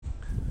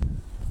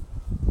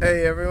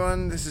Hey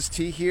everyone, this is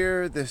T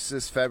here. This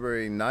is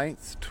February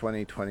 9th,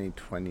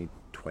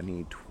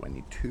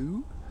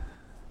 2022.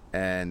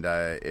 And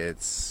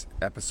it's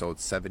episode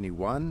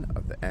 71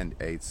 of the End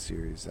AIDS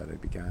series that I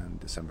began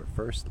December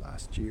 1st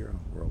last year on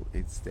World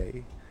AIDS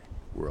Day.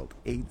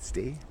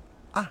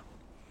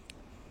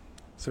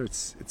 So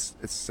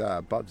it's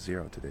above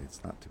zero today.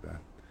 It's not too bad.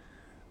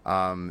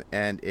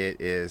 And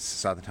it is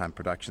Southern Time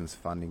Productions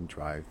Funding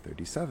Drive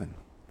 37.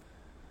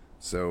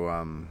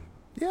 So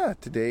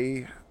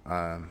today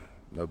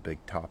no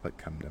big topic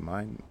come to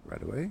mind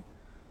right away.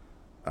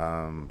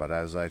 But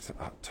as I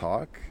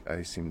talk,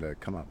 I seem to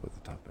come up with a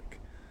topic.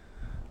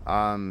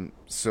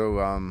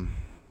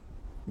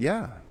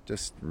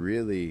 Just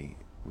really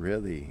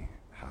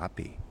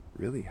happy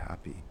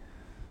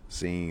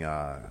seeing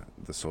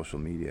the social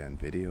media and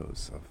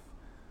videos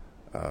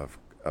of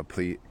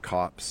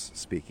cops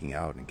speaking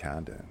out in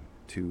Canada.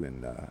 2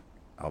 in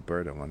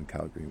Alberta, 1 in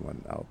Calgary,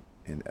 1 out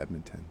in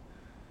Edmonton,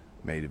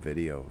 made a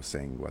video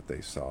saying what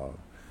they saw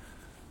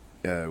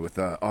with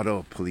the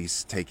auto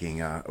police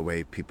taking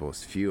away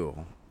people's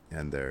fuel,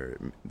 and their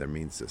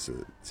means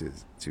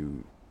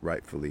to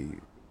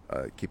rightfully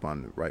keep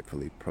on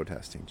rightfully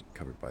protesting,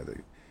 covered by the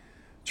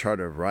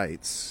Charter of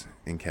Rights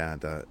in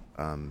Canada.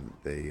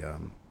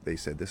 They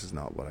said, this is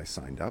not what I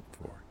signed up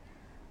for,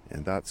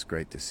 and that's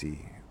great to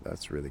see.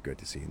 That's really good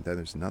to see. And then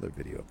there's another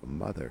video of a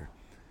mother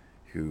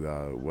who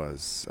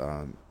was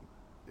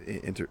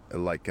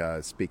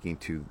speaking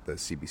to the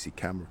CBC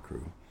camera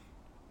crew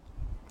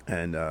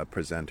and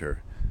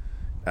presenter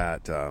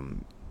at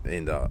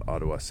in the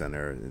Ottawa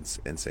Centre,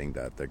 and saying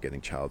that they're getting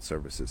child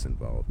services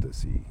involved to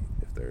see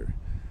if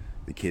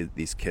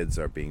these kids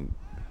are being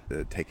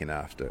taken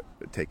a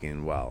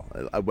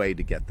way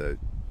to get the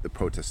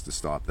protests to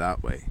stop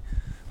that way.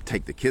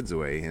 Take the kids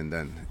away, and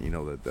then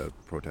the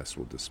protests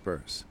will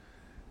disperse.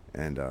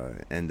 And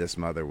this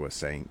mother was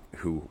saying,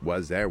 who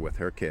was there with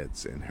her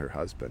kids and her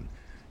husband,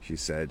 she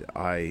said,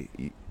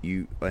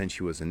 and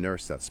she was a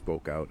nurse that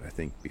spoke out, I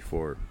think,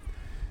 before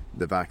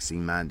the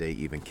vaccine mandate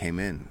even came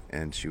in,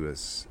 and she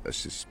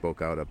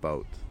spoke out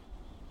about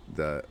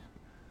the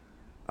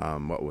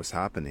what was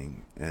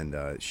happening, and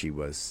she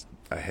was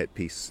a hit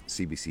piece.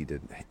 CBC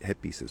did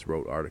hit pieces,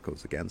 wrote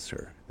articles against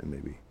her, and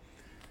maybe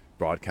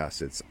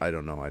broadcast it. I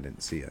don't know, I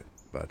didn't see it,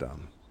 but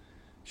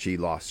she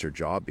lost her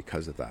job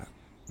because of that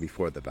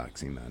before the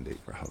vaccine mandate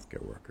for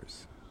healthcare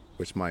workers,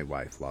 which my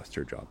wife lost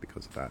her job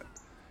because of that.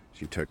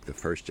 She took the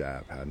first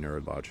jab, had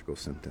neurological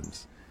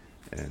symptoms,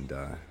 and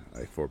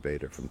I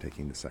forbade her from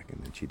taking the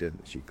second, and she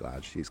didn't.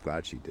 She's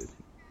glad she did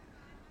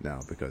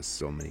now, because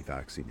so many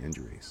vaccine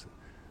injuries.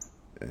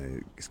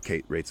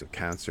 Rates of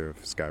cancer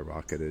have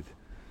skyrocketed.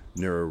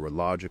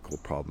 Neurological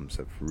problems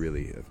have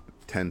really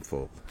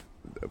tenfold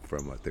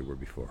from what they were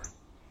before.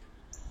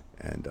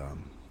 And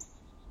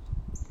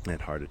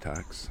heart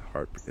attacks,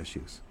 heart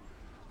issues,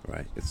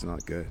 right? It's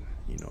not good.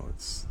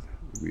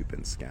 We've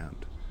been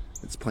scammed.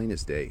 It's plain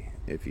as day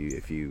if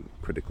you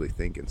critically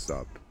think and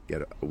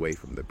get away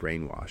from the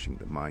brainwashing,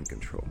 the mind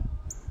control.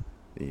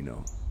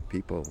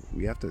 People,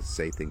 we have to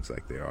say things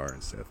like they are,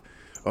 instead of,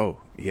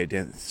 oh, you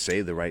didn't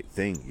say the right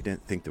thing, you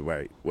didn't think the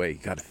right way, you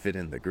got to fit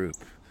in the group.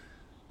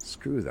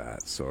 Screw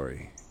that.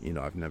 Sorry.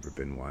 I've never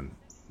been one.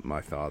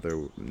 My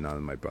father, none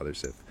of my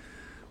brothers have.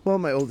 Well,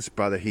 my oldest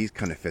brother, he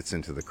kind of fits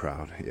into the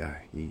crowd. Yeah,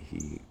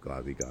 he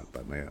gladly got.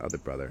 But my other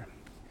brother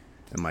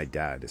and my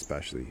dad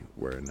especially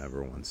were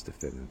never ones to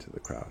fit into the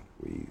crowd.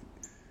 We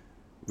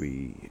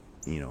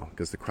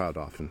because the crowd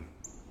often,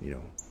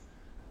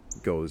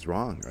 goes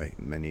wrong, right?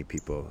 Many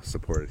people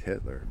supported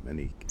Hitler.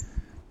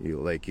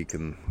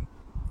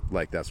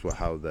 That's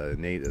how the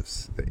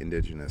natives, the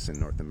indigenous in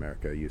North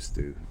America, used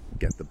to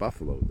get the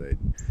buffalo. They'd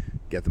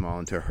get them all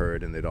into a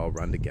herd, and they'd all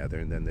run together,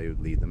 and then they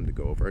would lead them to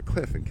go over a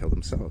cliff and kill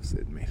themselves.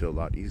 It made it a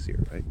lot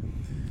easier, right?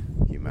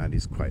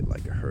 Humanity's quite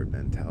like a herd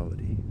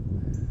mentality,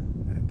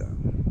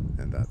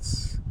 and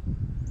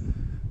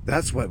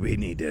that's what we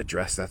need to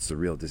address. That's the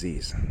real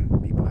disease.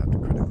 People have to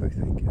critically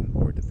think, and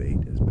more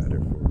debate is better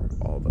for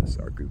all of us,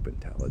 our group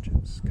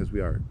intelligence, because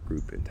we are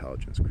group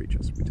intelligence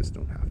creatures. We just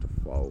don't have to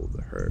follow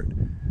the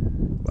herd.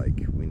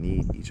 We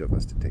need each of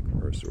us to take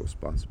personal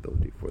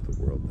responsibility for the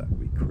world that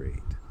we create.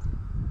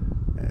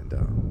 And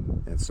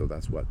so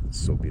that's what's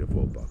so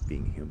beautiful about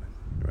being human,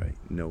 right?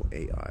 No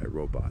AI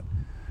robot.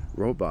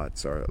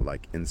 Robots are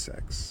like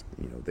insects.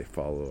 They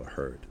follow a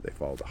herd. They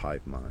follow the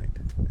hive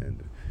mind.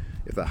 And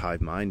if the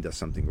hive mind does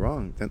something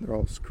wrong, then they're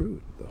all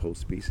screwed. The whole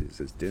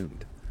species is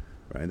doomed,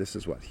 right? This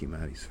is what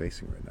humanity's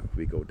facing right now. If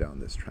we go down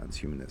this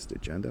transhumanist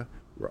agenda,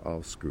 we're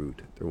all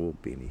screwed. There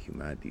won't be any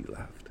humanity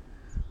left.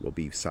 We'll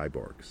be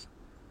cyborgs.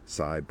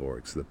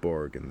 The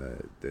Borg and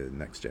the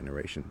next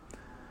generation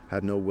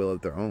had no will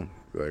of their own.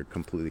 They're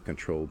completely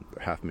controlled.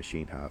 They're half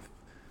machine, half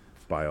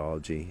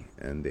biology,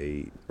 and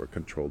they were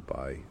controlled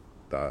by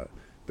the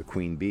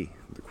Queen Bee,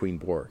 the Queen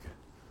Borg,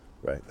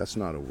 right? That's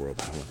not a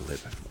world I want to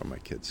live in, or my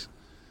kids.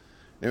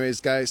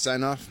 Anyways, guys,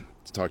 sign off.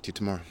 Talk to you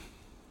tomorrow.